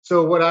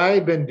So what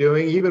I've been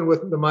doing, even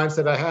with the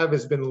mindset I have,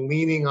 has been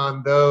leaning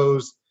on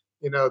those,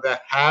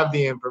 that have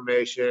the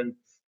information,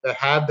 that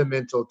have the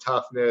mental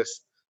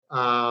toughness,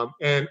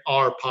 and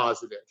are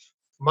positive.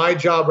 My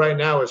job right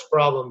now is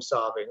problem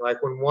solving.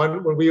 Like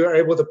when we are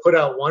able to put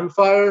out one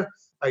fire,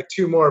 like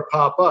two more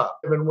pop up.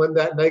 And when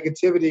that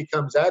negativity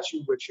comes at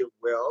you, which it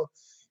will,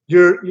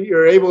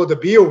 you're able to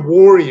be a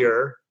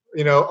warrior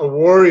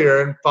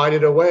and fight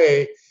it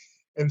away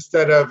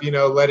instead of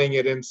letting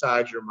it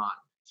inside your mind.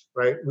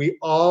 Right? We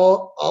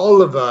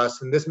all of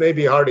us, and this may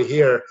be hard to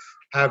hear,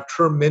 have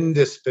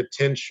tremendous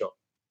potential.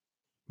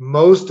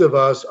 Most of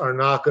us are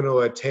not going to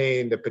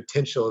attain the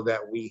potential that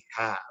we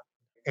have.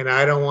 And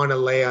I don't want to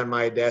lay on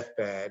my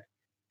deathbed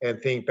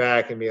and think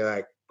back and be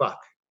like, fuck,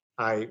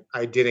 I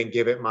didn't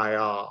give it my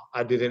all.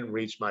 I didn't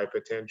reach my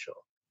potential.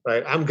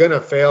 Right? I'm going to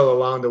fail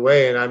along the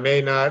way, and I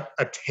may not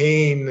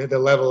attain the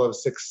level of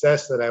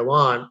success that I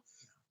want,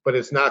 but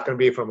it's not going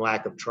to be from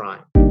lack of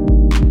trying.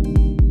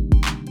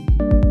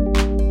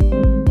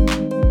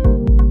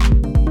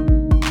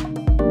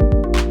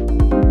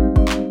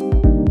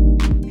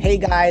 Hey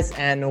guys,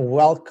 and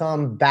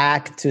welcome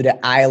back to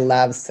the I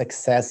Love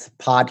Success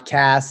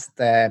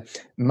podcast.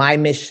 My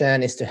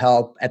mission is to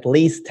help at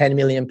least 10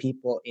 million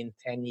people in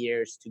 10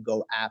 years to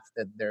go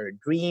after their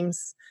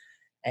dreams.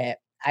 I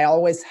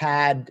always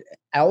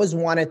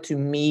wanted to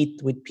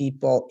meet with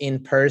people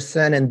in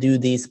person and do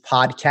these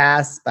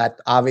podcasts, but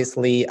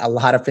obviously a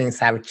lot of things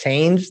have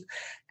changed,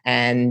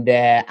 and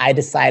I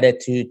decided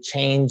to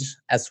change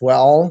as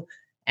well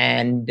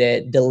and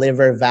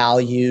deliver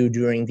value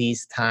during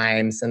these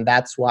times. And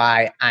that's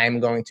why I'm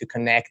going to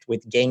connect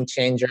with game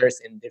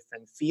changers in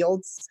different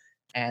fields.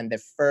 And the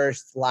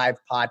first live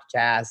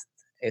podcast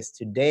is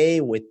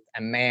today with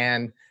a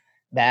man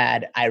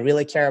that I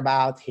really care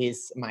about.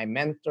 He's my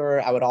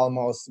mentor. I would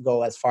almost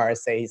go as far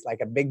as say he's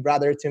like a big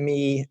brother to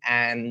me.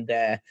 And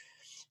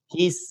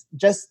he's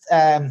just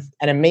an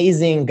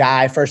amazing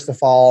guy, first of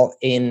all,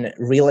 in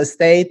real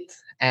estate.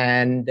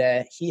 And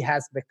he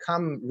has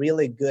become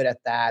really good at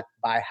that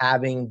by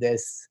having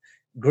this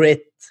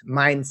grit,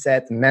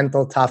 mindset,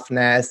 mental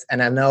toughness.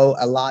 And I know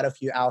a lot of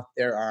you out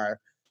there are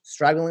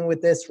struggling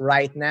with this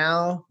right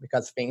now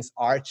because things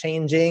are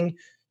changing.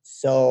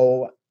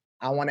 So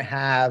I want to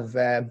have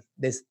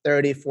this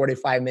 30,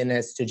 45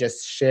 minutes to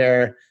just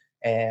share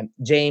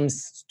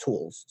James'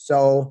 tools.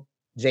 So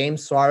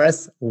James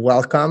Suarez,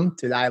 welcome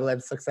to the I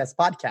Love Success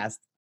podcast.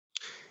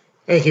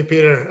 Thank you,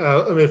 Peter.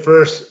 Let me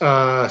first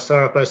start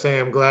off by saying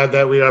I'm glad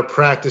that we are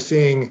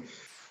practicing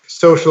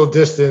social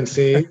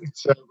distancing.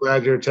 So I'm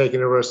glad you're taking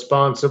being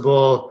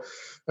responsible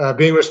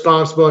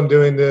and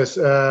doing this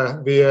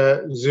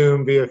via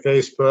Zoom, via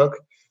Facebook.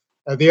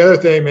 The other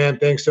thing, man,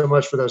 thanks so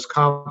much for those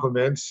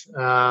compliments.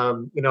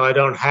 I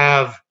don't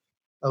have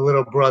a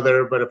little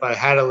brother, but if I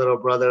had a little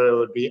brother, it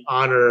would be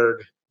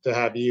honored to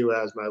have you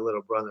as my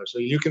little brother. So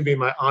you can be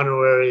my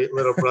honorary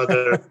little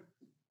brother.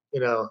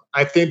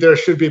 I think there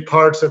should be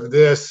parts of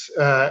this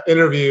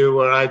interview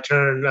where I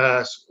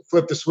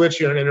flip the switch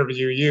here and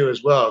interview you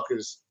as well,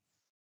 because,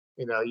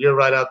 you're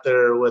right up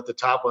there with the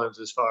top ones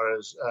as far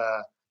as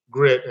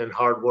grit and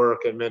hard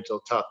work and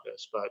mental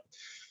toughness. But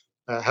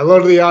hello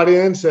to the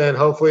audience, and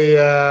hopefully,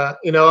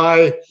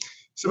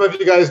 some of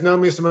you guys know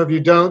me, some of you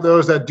don't.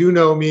 Those that do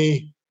know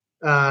me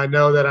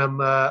know that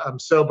I'm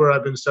sober.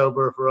 I've been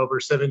sober for over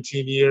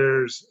 17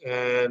 years.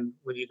 And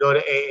when you go to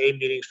AA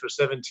meetings for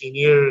 17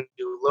 years,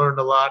 you learn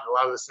a lot. A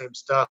lot of the same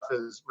stuff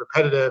is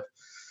repetitive.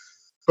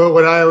 But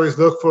what I always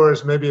look for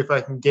is maybe if I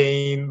can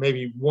gain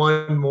maybe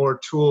one more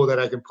tool that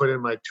I can put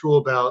in my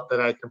tool belt that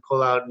I can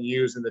pull out and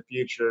use in the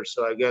future.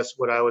 So I guess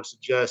what I would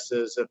suggest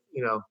is,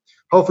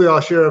 hopefully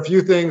I'll share a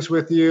few things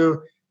with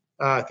you.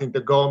 I think the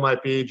goal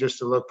might be just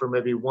to look for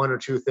maybe one or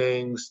two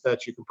things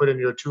that you can put in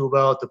your tool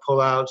belt to pull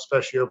out,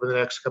 especially over the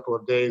next couple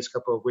of days,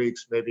 couple of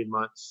weeks, maybe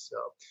months. So,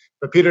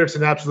 but Peter, it's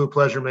an absolute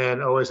pleasure,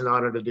 man. Always an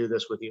honor to do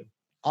this with you.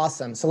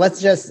 Awesome. So let's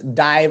just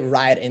dive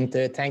right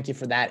into it. Thank you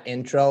for that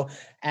intro.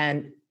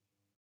 And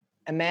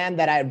a man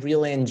that I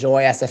really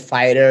enjoy as a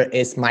fighter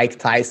is Mike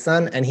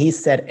Tyson. And he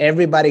said,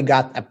 everybody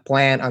got a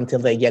plan until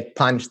they get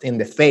punched in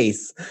the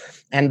face.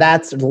 And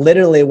that's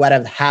literally what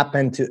has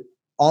happened to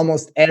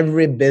almost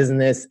every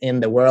business in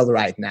the world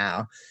right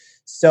now.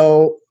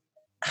 So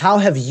how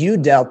have you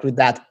dealt with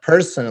that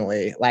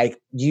personally?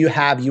 Like, do you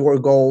have your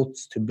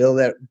goals to build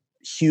a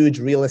huge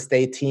real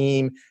estate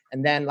team,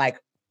 and then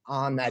like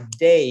on a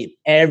day,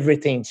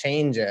 everything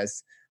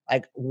changes?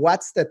 Like,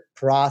 what's the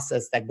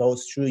process that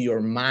goes through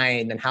your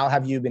mind, and how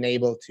have you been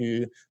able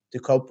to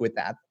cope with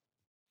that?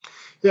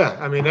 Yeah,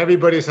 I mean,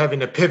 everybody's having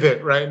to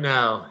pivot right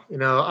now.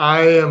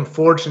 I am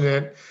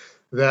fortunate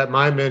that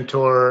my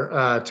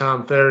mentor,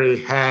 Tom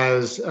Ferry,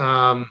 has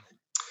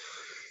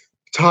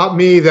taught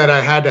me that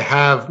I had to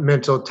have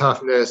mental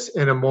toughness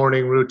in a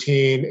morning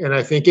routine. And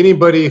I think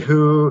anybody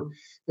who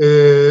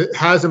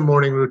has a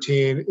morning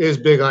routine, is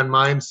big on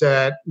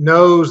mindset,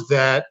 knows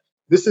that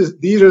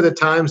these are the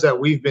times that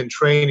we've been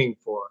training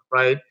for,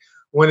 right?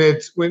 When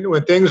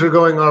things are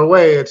going our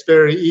way, it's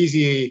very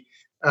easy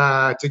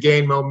to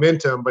gain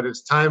momentum, but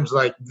it's times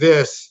like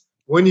this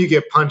when you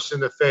get punched in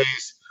the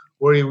face,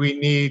 where we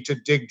need to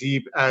dig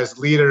deep as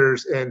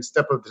leaders and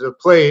step up to the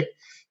plate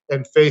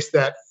and face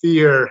that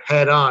fear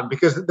head on.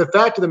 Because the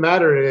fact of the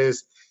matter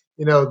is,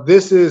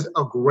 this is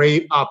a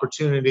great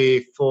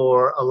opportunity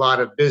for a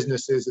lot of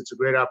businesses. It's a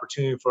great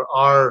opportunity for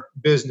our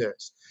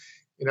business.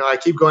 I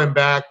keep going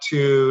back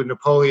to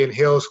Napoleon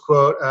Hill's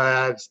quote,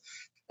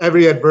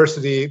 every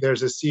adversity,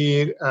 there's a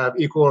seed of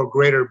equal or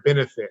greater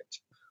benefit,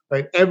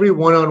 right? Every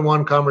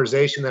one-on-one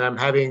conversation that I'm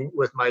having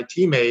with my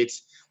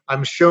teammates,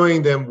 I'm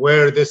showing them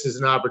where this is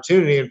an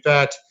opportunity. In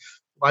fact,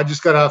 I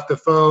just got off the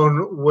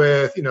phone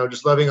with,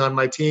 just loving on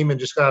my team, and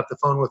just got off the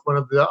phone with one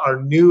of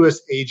our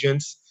newest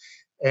agents,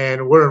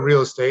 and we're in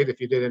real estate, if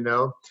you didn't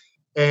know.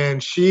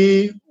 And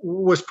she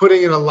was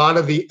putting in a lot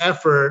of the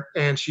effort,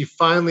 and she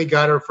finally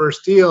got her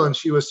first deal, and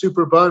she was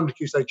super bummed.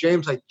 She's like,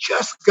 James, I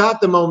just got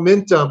the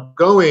momentum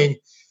going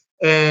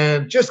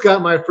and just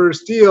got my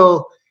first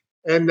deal,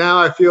 and now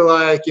I feel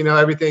like,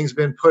 everything's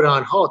been put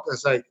on hold.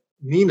 It's like,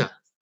 Nina,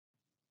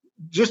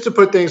 just to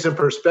put things in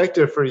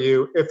perspective for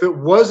you, if it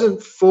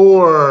wasn't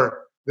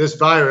for this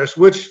virus,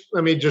 which,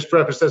 let me just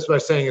preface this by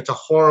saying it's a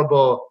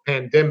horrible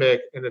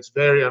pandemic and it's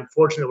very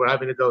unfortunate we're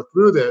having to go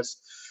through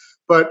this.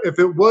 But if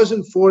it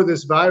wasn't for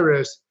this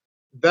virus,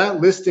 that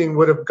listing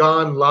would have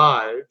gone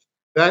live.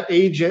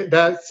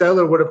 That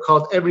seller would have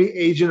called every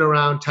agent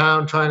around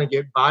town trying to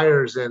get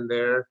buyers in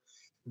there.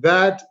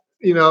 That,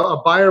 a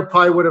buyer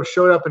probably would have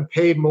showed up and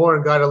paid more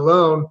and got a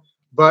loan.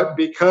 But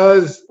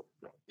because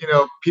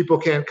people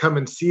can't come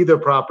and see the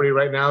property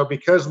right now,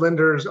 because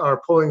lenders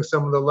are pulling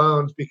some of the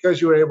loans,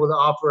 because you were able to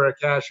offer a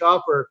cash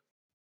offer,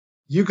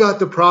 you got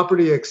the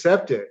property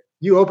accepted.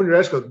 You opened your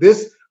escrow.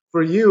 This,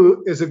 for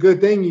you, is a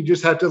good thing. You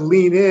just have to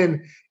lean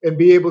in and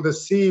be able to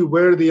see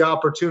where the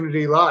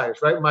opportunity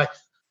lies, right?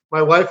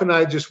 My wife and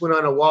I just went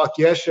on a walk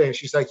yesterday, and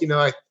she's like,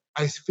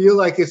 I feel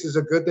like this is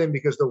a good thing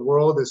because the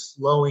world is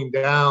slowing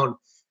down,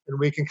 and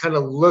we can kind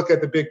of look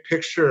at the big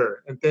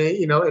picture and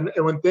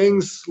and when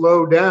things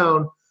slow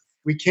down,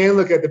 we can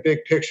look at the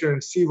big picture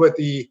and see what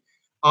the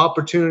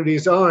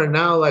opportunities are. And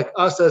now, like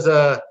us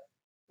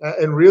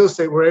in real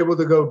estate, we're able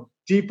to go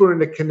deeper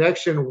into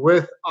connection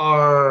with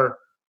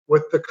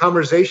the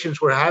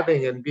conversations we're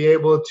having, and be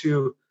able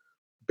to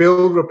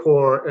build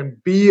rapport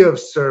and be of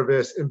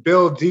service and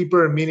build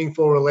deeper and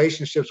meaningful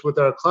relationships with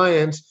our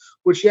clients,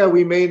 which,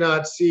 we may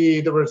not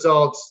see the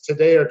results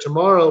today or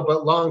tomorrow,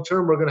 but long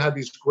term, we're going to have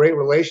these great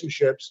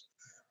relationships,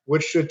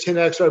 which should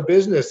 10x our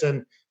business.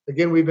 And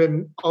again, we've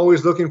been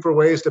always looking for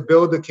ways to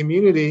build the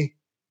community.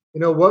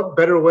 What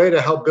better way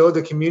to help build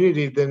a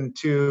community than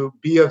to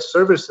be of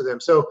service to them?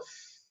 So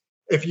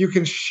if you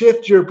can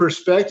shift your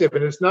perspective,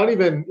 and it's not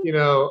even,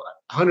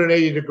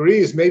 180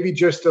 degrees, maybe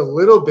just a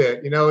little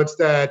bit, it's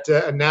that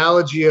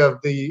analogy of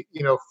the,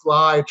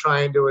 fly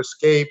trying to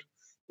escape,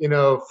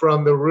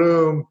 from the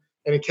room,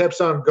 and it keeps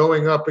on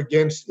going up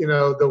against,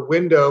 the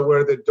window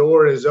where the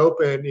door is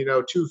open,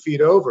 2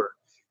 feet over.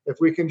 If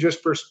we can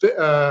just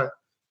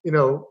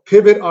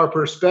pivot our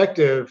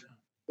perspective,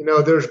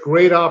 there's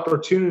great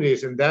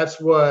opportunities. And that's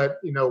what,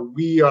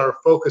 we are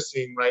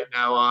focusing right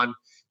now on,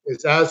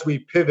 is as we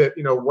pivot,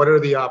 what are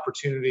the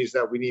opportunities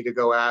that we need to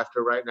go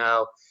after right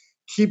now?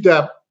 Keep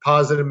that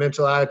positive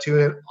mental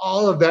attitude, and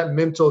all of that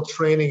mental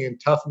training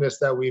and toughness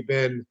that we've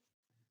been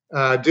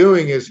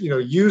doing is,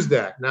 use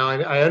that. Now,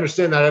 I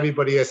understand not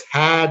everybody has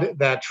had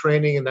that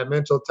training and that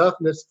mental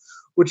toughness,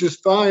 which is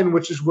fine,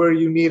 which is where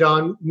you need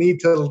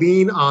to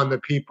lean on the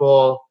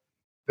people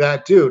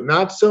that do.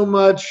 Not so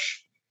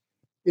much,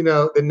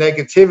 the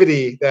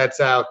negativity that's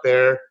out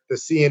there, the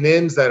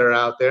CNNs that are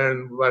out there.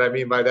 And what I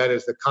mean by that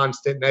is the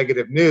constant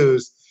negative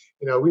news.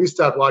 We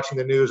stopped watching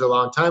the news a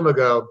long time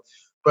ago,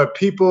 but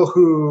people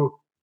who,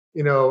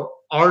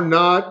 are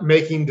not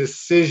making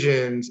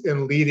decisions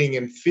and leading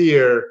in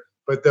fear,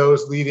 but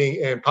those leading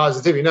in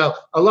positivity. Now,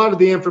 a lot of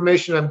the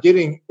information I'm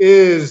getting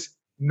is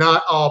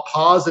not all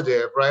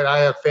positive, right? I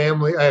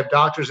have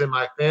doctors in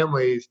my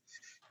families,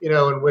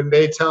 and when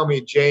they tell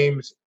me,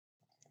 James,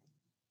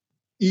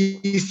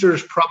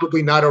 Easter's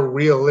probably not a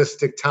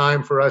realistic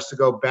time for us to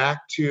go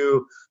back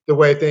to the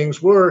way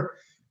things were,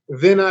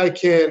 then I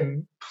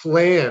can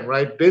plan,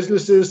 right?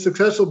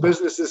 Successful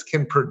businesses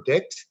can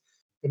predict.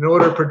 In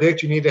order to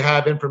predict, you need to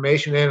have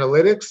information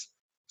analytics.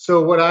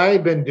 So what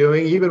I've been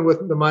doing, even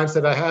with the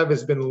mindset I have,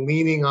 has been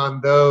leaning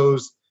on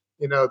those,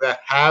 that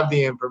have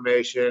the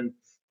information,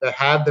 that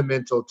have the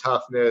mental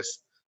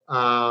toughness,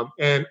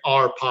 and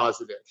are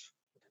positive.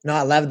 No,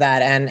 I love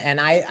that. And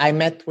I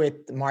met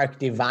with Mark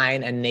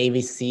Divine and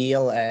Navy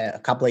SEAL a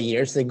couple of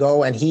years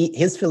ago, and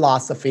his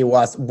philosophy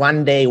was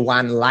one day,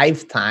 one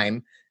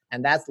lifetime.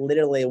 And that's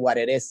literally what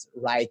it is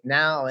right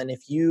now. And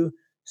if you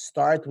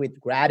start with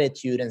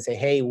gratitude and say,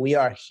 hey, we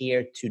are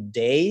here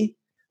today,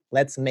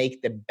 let's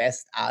make the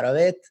best out of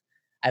it.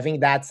 I think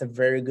that's a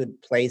very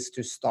good place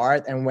to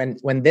start. And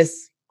when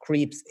this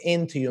creeps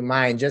into your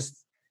mind,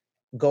 just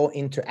go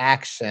into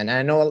action.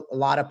 I know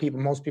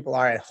most people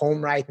are at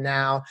home right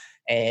now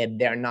and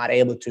they're not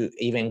able to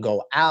even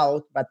go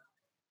out, but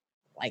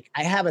like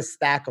I have a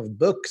stack of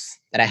books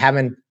that I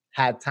haven't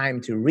had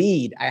time to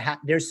read.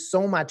 There's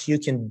so much you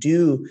can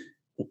do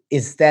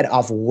instead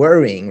of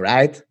worrying,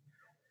 right?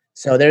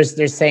 So they're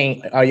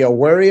saying, are you a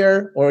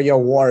warrior or you're a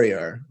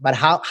warrior? But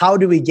how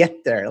do we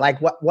get there? Like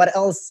what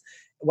else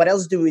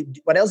do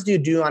you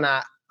do on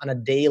a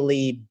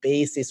daily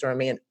basis, or I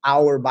mean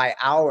hour by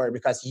hour?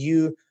 Because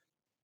you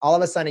all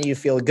of a sudden you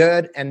feel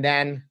good and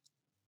then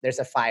there's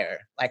a fire.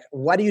 Like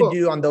what do you Well,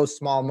 do on those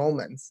small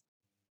moments?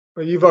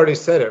 well, you've already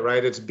said it,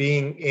 right? It's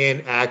being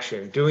in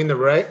action, doing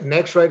the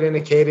next right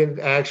indicated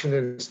action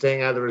and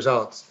staying out of the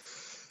results.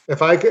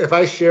 If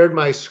I shared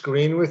my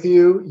screen with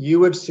you, you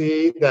would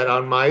see that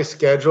on my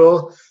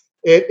schedule,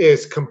 it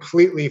is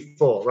completely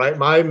full, right?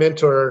 My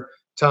mentor,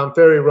 Tom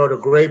Ferry, wrote a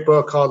great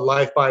book called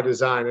Life by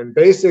Design. And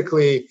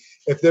basically,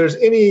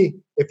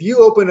 if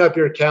you open up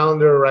your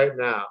calendar right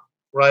now,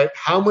 right,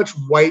 how much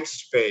white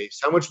space,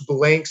 how much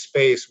blank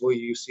space will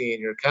you see in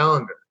your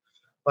calendar?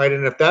 Right.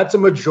 And if that's a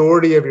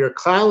majority of your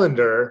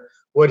calendar,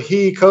 what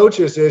he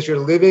coaches is you're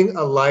living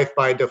a life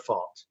by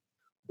default,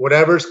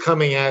 whatever's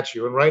coming at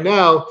you. And right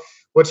now,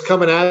 what's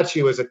coming at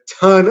you is a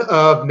ton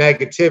of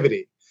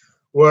negativity.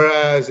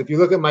 Whereas if you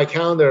look at my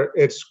calendar,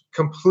 it's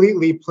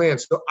completely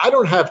planned. So I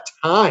don't have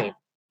time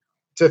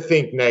to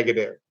think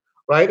negative,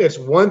 right? It's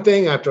one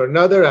thing after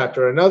another,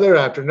 after another,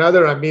 after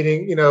another. I'm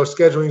meeting,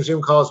 scheduling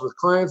Zoom calls with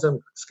clients. I'm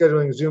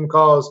scheduling Zoom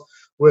calls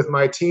with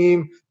my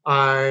team.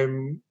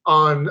 I'm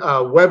on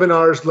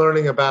webinars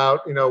learning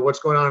about, what's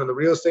going on in the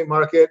real estate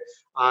market.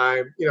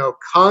 I'm,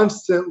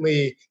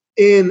 constantly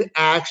in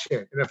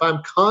action. And if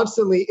I'm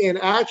constantly in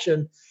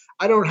action,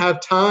 I don't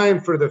have time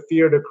for the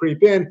fear to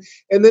creep in.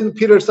 And then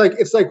Peter,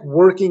 it's like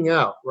working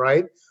out,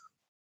 right?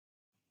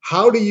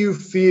 How do you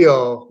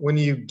feel when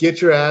you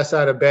get your ass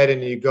out of bed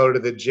and you go to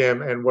the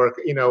gym and work,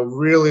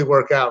 really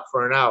work out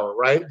for an hour,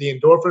 right? The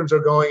endorphins are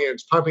going and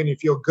it's pumping, you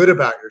feel good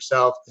about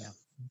yourself. Yeah.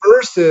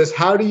 Versus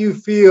how do you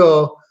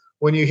feel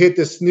when you hit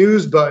the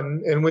snooze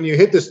button? And when you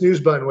hit the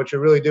snooze button, what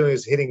you're really doing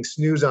is hitting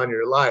snooze on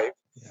your life.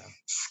 Yeah.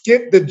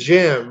 Skip the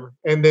gym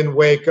and then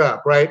wake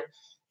up, right?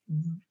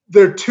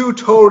 They're two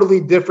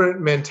totally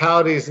different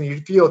mentalities and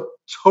you feel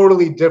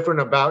totally different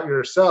about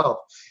yourself.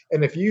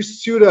 And if you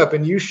suit up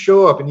and you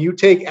show up and you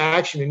take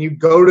action and you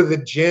go to the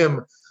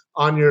gym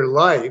on your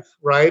life,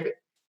 right,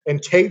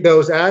 and take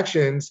those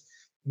actions,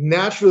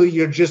 naturally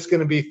you're just going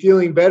to be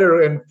feeling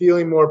better and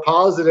feeling more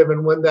positive.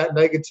 And when that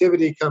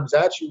negativity comes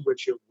at you,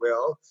 which it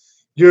will,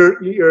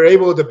 you're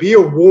able to be a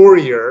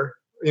warrior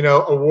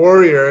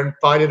and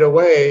fight it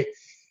away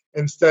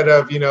instead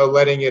of,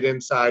 letting it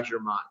inside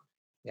your mind.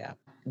 Yeah,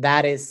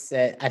 that is,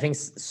 I think,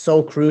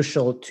 so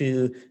crucial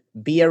to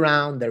be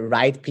around the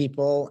right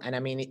people. And I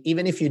mean,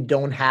 even if you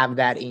don't have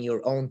that in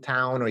your own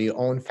town or your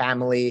own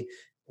family,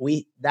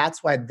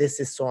 that's why this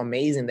is so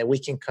amazing, that we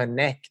can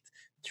connect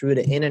through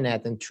the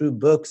internet and through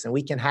books, and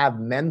we can have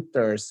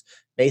mentors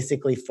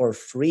basically for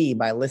free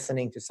by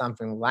listening to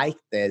something like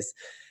this.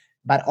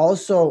 But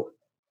also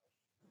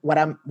what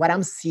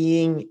I'm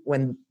seeing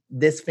when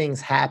these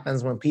things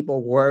happens, when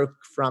people work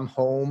from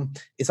home,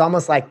 it's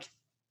almost like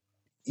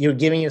you're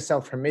giving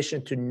yourself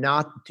permission to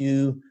not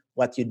do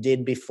what you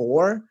did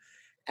before.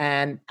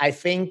 And I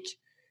think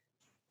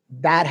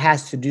that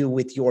has to do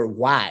with your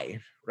why,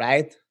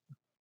 right?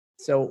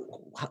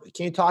 So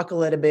can you talk a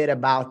little bit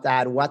about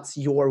that? What's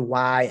your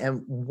why,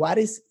 and what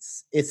is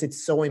it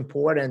so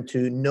important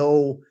to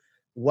know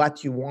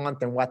what you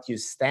want and what you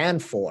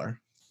stand for?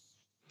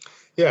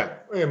 Yeah,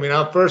 I mean,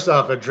 I'll first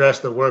off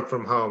address the work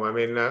from home. I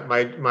mean,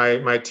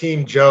 my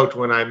team joked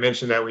when I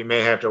mentioned that we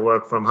may have to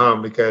work from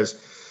home because,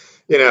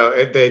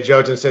 they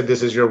joked and said,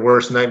 "This is your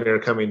worst nightmare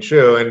coming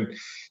true." And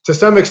to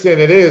some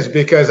extent, it is,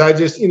 because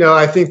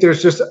I think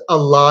there's just a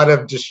lot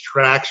of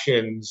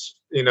distractions,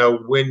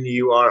 when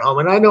you are home.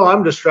 And I know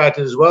I'm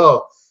distracted as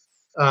well.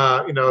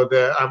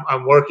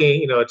 I'm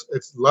working.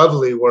 It's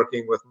lovely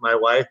working with my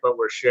wife, but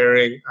we're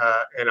sharing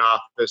an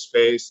office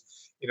space.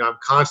 I'm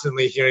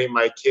constantly hearing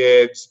my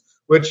kids,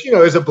 which,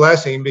 is a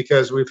blessing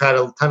because we've had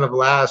a ton of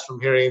laughs from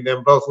hearing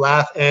them both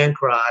laugh and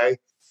cry.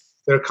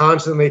 They're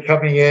constantly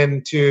coming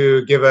in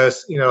to give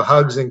us,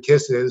 hugs and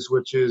kisses,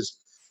 which is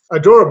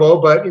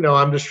adorable, but,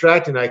 I'm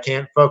distracted. I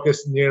can't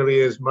focus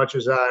nearly as much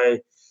as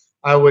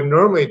I would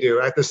normally do.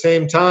 At the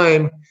same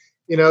time,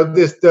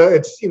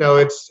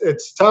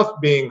 it's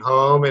tough being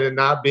home and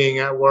not being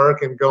at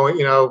work and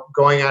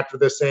going after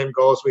the same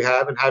goals we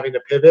have and having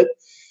to pivot.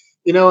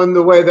 In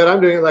the way that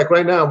I'm doing it, like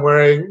right now, I'm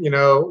wearing,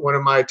 one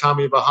of my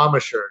Tommy Bahama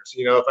shirts.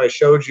 If I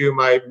showed you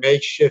my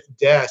makeshift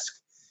desk,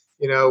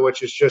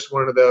 which is just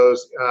one of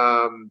those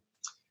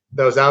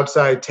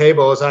outside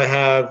tables, I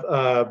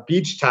have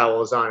beach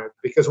towels on it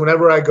because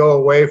whenever I go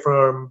away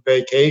from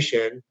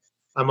vacation,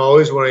 I'm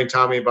always wearing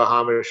Tommy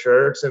Bahama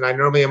shirts, and I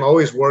normally am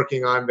always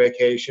working on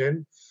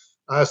vacation.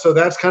 So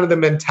that's kind of the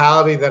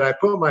mentality that I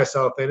put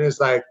myself in,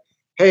 is like,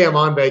 hey, I'm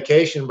on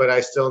vacation, but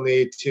I still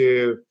need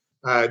to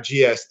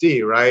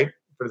GSD, right?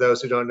 For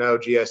those who don't know,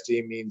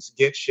 GSD means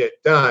get shit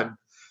done.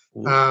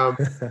 But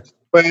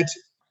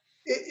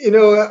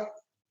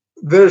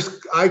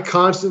I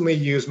constantly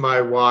use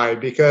my why,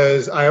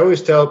 because I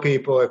always tell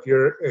people, if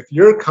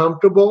you're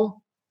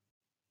comfortable,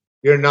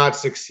 you're not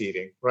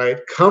succeeding, right?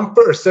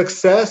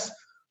 Success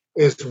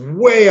is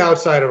way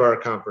outside of our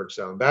comfort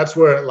zone. That's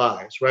where it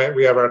lies, right?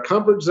 We have our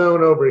comfort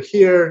zone over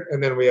here,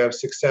 and then we have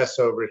success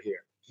over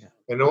here. Yeah.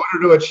 In order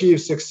to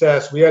achieve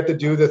success, we have to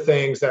do the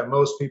things that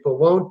most people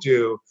won't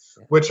do,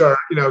 which are,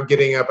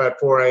 getting up at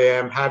 4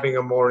 a.m., having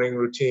a morning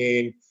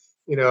routine,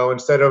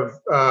 instead of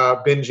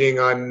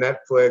binging on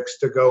Netflix,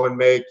 to go and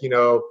make,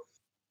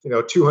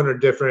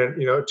 200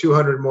 different,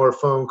 200 more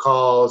phone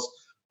calls,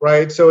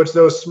 right? So it's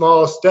those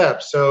small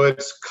steps. So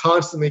it's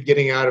constantly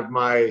getting out of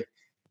my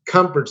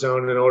comfort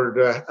zone in order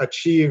to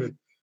achieve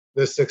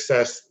the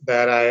success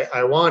that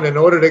I want. In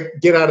order to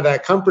get out of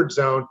that comfort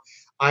zone,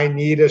 I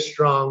need a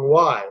strong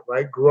why,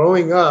 right?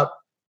 Growing up,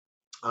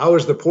 I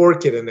was the poor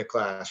kid in the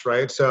class,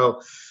 right?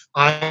 So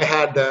I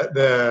had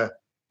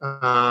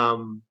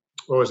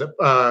what was it?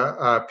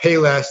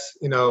 Payless,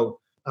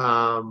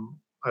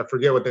 I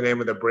forget what the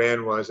name of the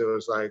brand was. It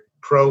was like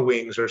Pro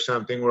Wings or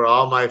something, where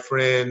all my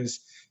friends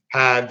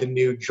had the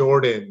new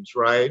Jordans,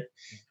 right?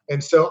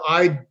 And so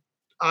I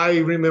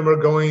remember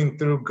going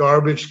through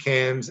garbage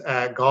cans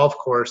at golf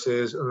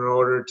courses in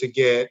order to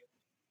get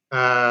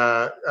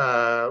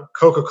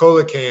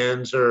Coca-Cola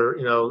cans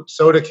or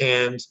soda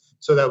cans,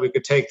 so that we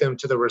could take them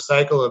to the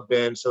recycle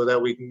bin, so that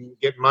we can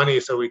get money,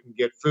 so we can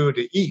get food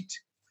to eat.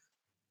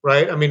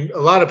 Right? I mean, a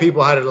lot of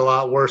people had it a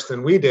lot worse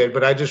than we did,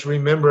 but I just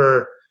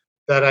remember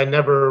that I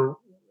never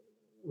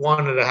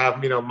wanted to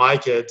have my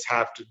kids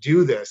have to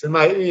do this. And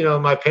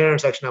my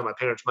parents, actually not my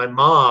parents, my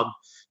mom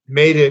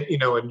made it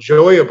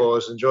enjoyable,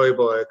 as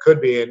enjoyable as it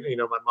could be. And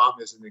my mom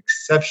is an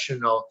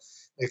exceptional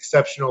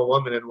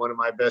woman and one of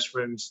my best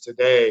friends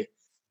today.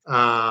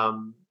 But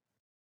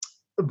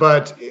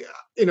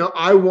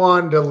I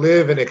wanted to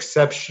live an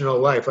exceptional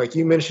life. Like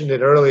you mentioned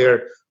it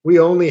earlier, we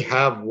only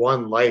have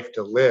one life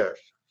to live,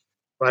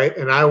 right?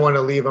 And I want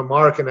to leave a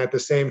mark. And at the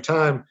same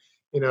time,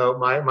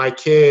 my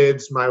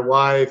kids, my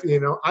wife,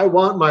 I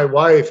want my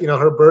wife,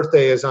 her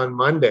birthday is on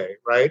Monday,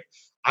 right?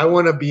 I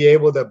want to be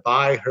able to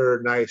buy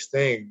her nice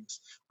things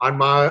on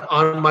my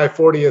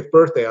 40th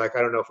birthday. Like,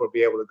 I don't know if we'll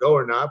be able to go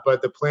or not,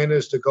 but the plan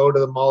is to go to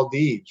the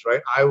Maldives,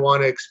 right? I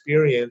want to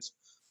experience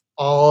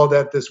all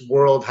that this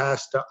world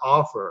has to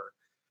offer.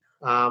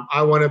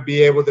 I want to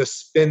be able to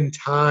spend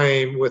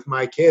time with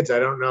my kids. I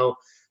don't know.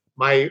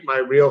 My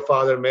real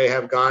father may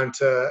have gone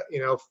to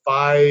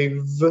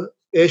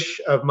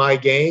 5-ish of my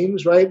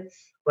games.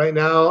 Right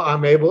now,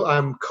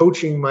 I'm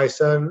coaching my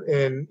son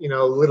in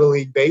Little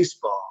League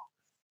baseball,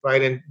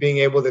 right, and being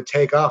able to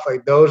take off.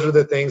 Like, those are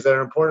the things that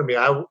are important to me.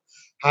 I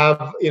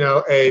have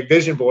a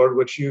vision board,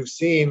 which you've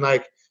seen.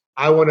 Like,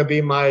 I want to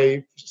be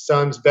my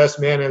son's best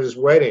man at his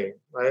wedding,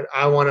 right?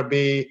 I want to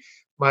be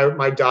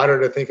my daughter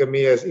to think of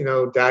me as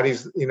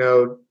daddy's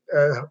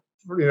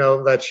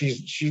that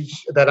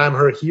she's that I'm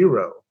her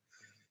hero.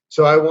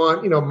 So I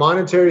want,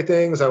 monetary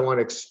things. I want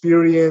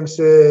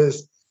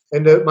experiences.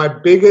 And my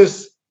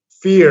biggest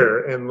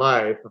fear in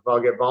life, if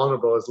I'll get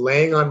vulnerable, is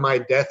laying on my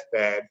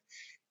deathbed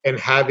and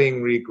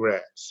having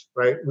regrets,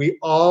 right? We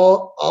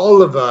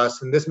all of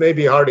us, and this may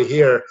be hard to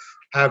hear,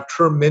 have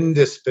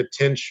tremendous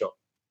potential.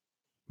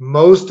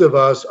 Most of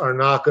us are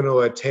not going to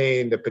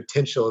attain the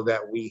potential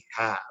that we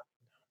have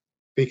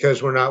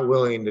because we're not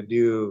willing to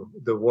do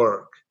the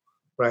work,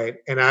 right?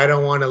 And I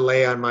don't want to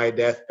lay on my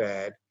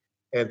deathbed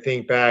and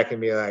think back and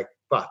be like,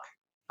 fuck,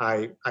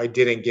 I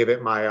didn't give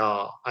it my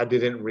all. I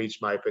didn't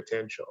reach my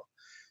potential,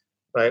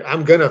 right?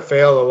 I'm going to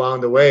fail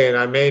along the way, and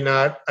I may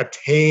not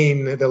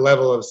attain the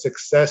level of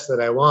success that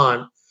I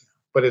want,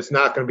 but it's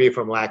not going to be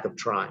from lack of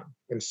trying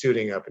and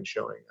suiting up and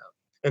showing up.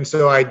 And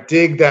so I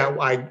dig that.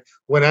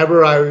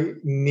 Whenever I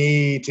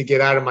need to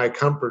get out of my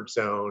comfort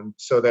zone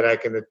so that I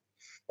can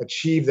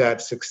achieve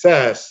that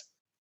success,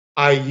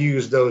 I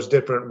use those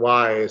different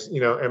whys.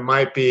 It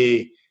might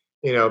be,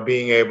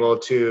 being able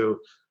to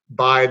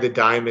buy the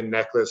diamond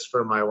necklace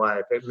for my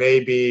wife. It may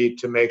be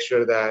to make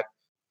sure that,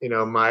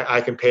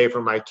 I can pay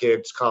for my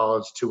kids'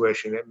 college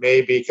tuition. It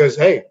may be because,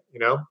 hey,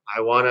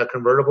 I want a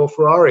convertible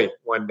Ferrari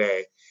one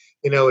day.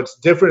 It's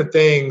different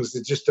things.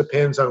 It just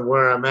depends on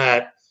where I'm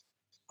at,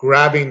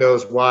 grabbing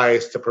those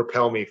whys to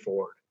propel me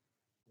forward.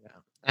 Yeah.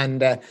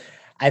 And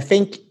I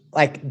think,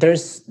 like,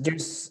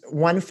 there's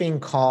one thing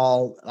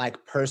called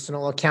like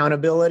personal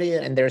accountability,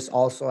 and there's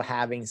also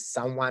having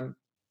someone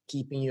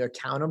keeping you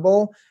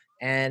accountable.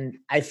 And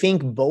I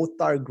think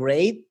both are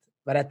great,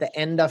 but at the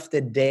end of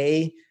the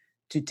day,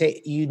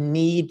 you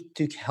need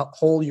to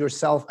hold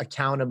yourself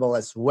accountable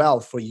as well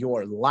for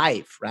your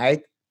life,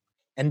 right?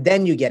 And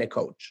then you get a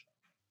coach.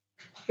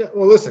 Yeah,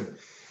 well, listen,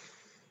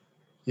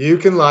 you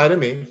can lie to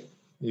me.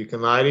 You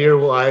can lie to your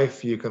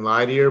wife. You can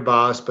lie to your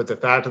boss. But the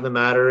fact of the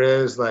matter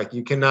is, like,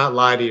 you cannot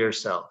lie to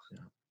yourself,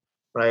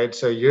 right?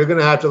 So you're going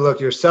to have to look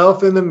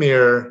yourself in the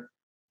mirror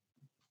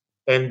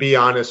and be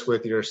honest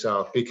with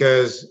yourself,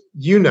 because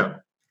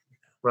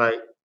right?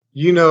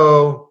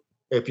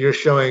 If you're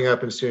showing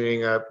up and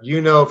suiting up,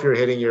 if you're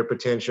hitting your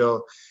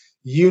potential,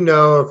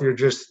 if you're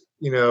just,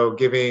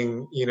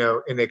 giving,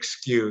 an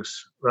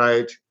excuse,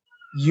 right?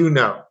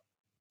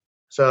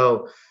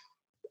 So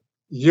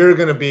you're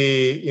going to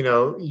be,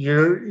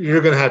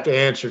 you're going to have to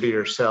answer to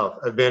yourself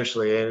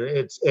eventually.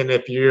 And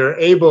if you're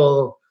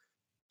able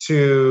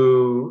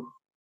to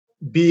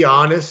be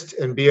honest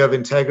and be of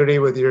integrity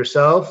with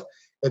yourself,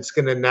 it's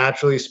going to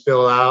naturally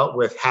spill out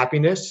with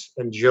happiness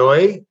and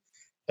joy.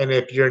 And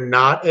if you're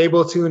not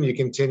able to and you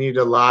continue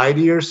to lie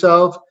to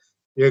yourself,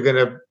 you're going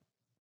to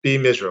be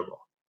miserable,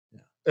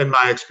 in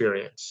my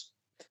experience.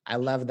 I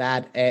love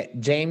that.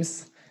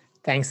 James,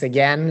 thanks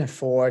again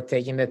for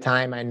taking the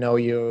time. I know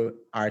you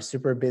are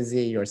super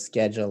busy, your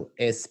schedule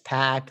is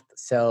packed.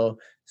 So,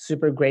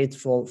 super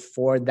grateful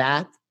for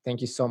that.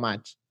 Thank you so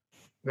much.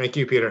 Thank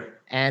you, Peter.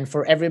 And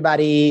for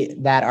everybody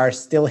that are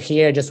still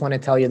here, just want to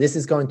tell you this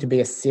is going to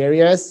be a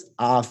series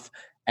of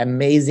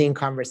amazing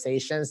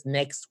conversations.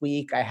 Next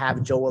week, I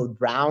have Joel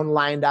Brown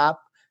lined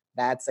up.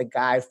 That's a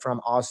guy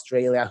from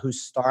Australia who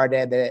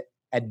started the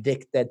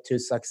Addicted to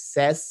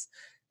Success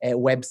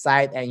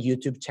website and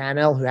YouTube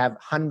channel, who have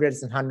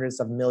hundreds and hundreds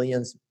of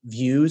millions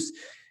views.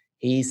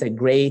 He's a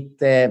great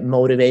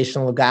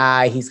motivational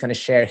guy. He's going to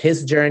share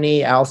his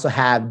journey. I also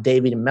have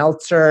David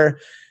Meltzer,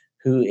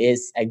 who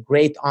is a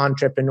great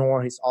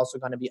entrepreneur. He's also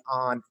going to be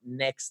on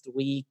next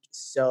week.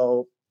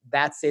 So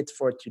that's it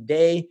for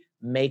today.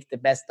 Make the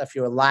best of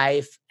your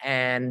life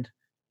and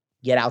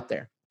get out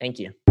there. Thank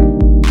you.